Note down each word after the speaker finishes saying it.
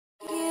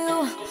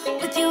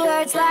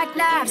words like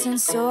knives and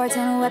swords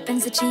and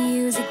weapons that you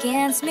use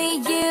against me.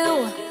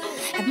 You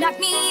have knocked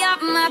me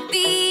off my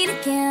feet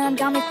again,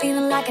 got me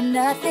feeling like a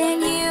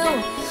nothing. You,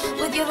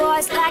 with your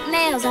voice like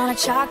nails on a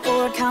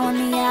chalkboard,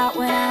 calling me out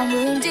when I'm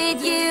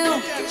wounded.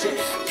 You,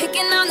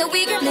 picking on the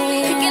weaker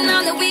man, picking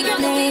on the weaker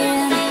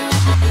man.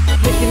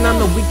 Picking on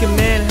the weaker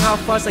man, how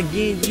far's I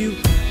get you?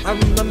 I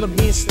remember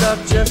being stuck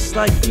just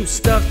like you,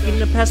 stuck in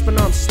the past, but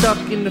now I'm stuck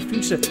in the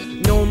future.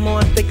 No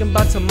more thinking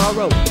about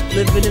tomorrow,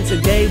 living in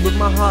today with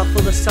my heart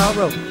full of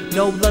sorrow.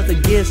 No love to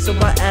give, so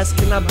I ask,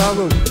 can I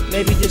borrow?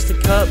 Maybe just a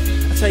cup,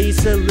 I tell you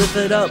to live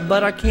it up,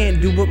 but I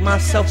can't do it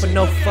myself with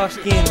no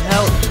fucking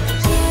help.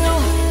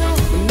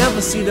 You'll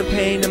never see the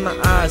pain in my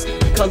eyes,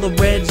 the color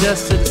red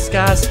just to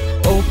disguise.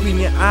 Open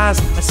your eyes,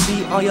 I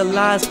see all your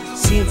lies.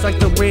 Seems like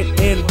the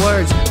written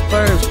words,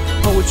 verbs,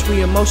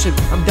 poetry, emotion.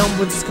 I'm done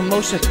with this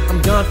commotion,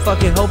 I'm done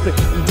fucking hoping,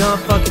 I'm done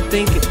fucking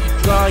thinking.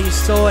 Draw your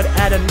sword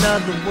at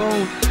another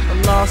wound,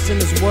 I'm lost in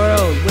this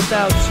world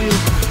without you.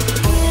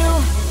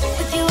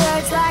 With your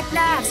words like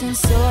knives and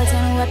swords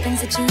and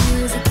weapons that you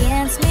use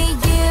against me.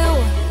 You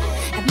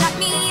have knocked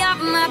me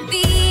off my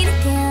feet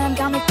again,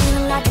 got me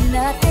feeling like a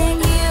nothing.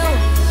 You,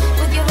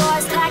 with your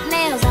voice like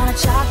nails on a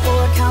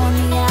chalkboard,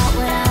 calling me out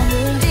when I'm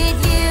wounded.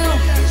 You,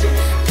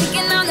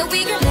 picking on the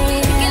weaker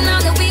man, picking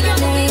on the weaker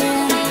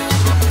man.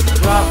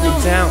 Drop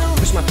me down,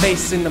 push my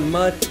face in the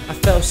mud. I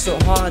fell so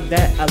hard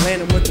that I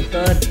landed with a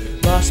thud.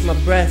 Lost my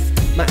breath,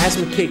 my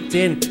asthma kicked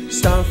in.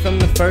 Starting from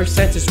the first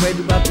sentence, ready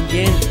to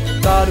begin.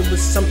 Thought it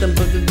was something,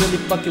 but it really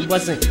fucking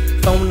wasn't.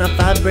 Phone I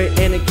vibrate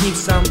and it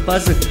keeps on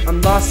buzzing.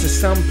 I'm lost in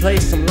some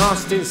place, I'm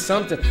lost in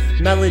something.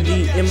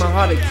 Melody in my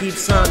heart, it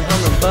keeps on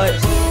humming,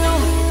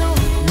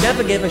 but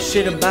never gave a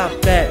shit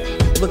about that.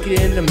 Looking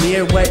in the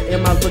mirror, what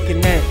am I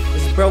looking at?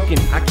 It's broken,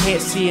 I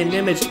can't see an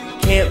image.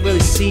 Can't really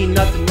see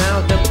nothing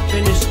now that we're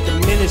finished.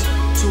 Diminished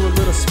to a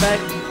little speck.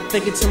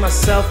 Thinking to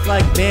myself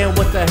like, man,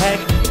 what the heck?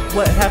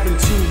 What happened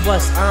to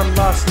us? I'm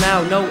lost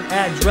now, no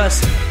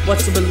address.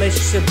 What's a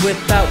relationship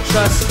without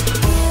trust?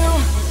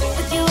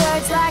 With your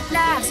words like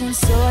knives and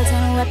swords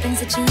and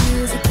weapons that you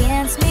use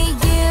against me.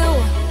 You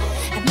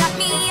have knocked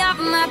me off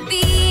my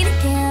feet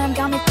again,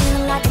 got me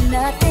feeling like a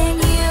nothing.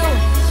 You,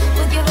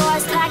 with your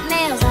voice like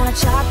nails on a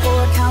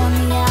chalkboard, calling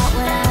me out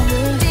when I'm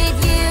wounded.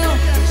 You,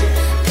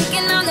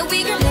 picking on the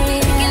weaker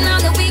man, picking on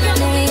the weaker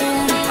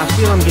man. I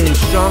feel I'm getting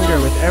stronger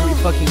with every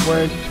fucking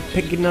word.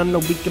 Picking on the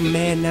weaker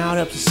man, now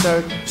that's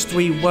absurd. It's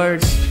 3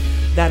 words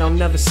that I'll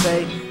never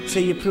say,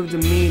 till you prove to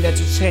me that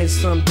you'll change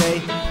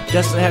someday.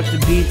 Doesn't have to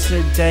be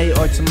today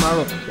or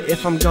tomorrow.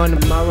 If I'm gone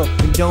tomorrow,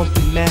 then don't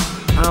be mad.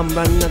 I'm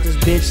running up this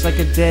bitch like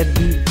a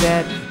deadbeat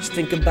dad. Just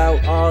think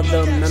about all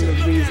the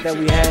memories that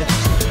we had.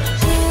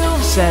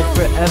 Said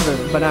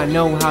forever, but I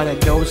know how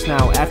that goes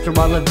now. After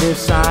all of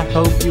this, I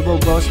hope you will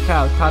rose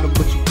proud. Proud of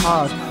what you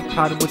caused,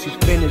 proud of what you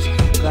finished.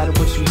 Glad of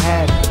what you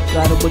had,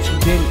 glad of what you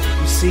didn't.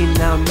 You see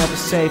now, never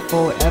say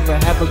forever.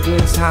 Have a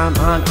good time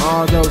on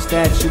all those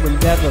that you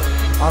endeavor.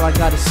 All I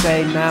gotta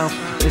say now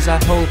is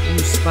I hope you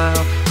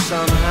smile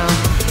somehow.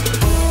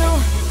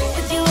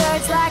 With your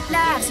words like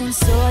knives and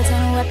swords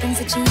and weapons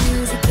that you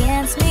use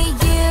against me.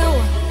 You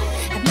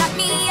have knocked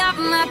me off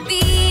my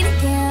feet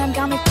again,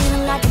 got me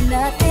feeling like a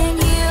nothing.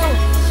 You,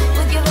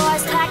 with your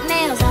voice like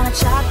nails on a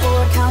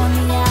chalkboard,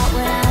 calling me out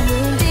when I'm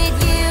wounded.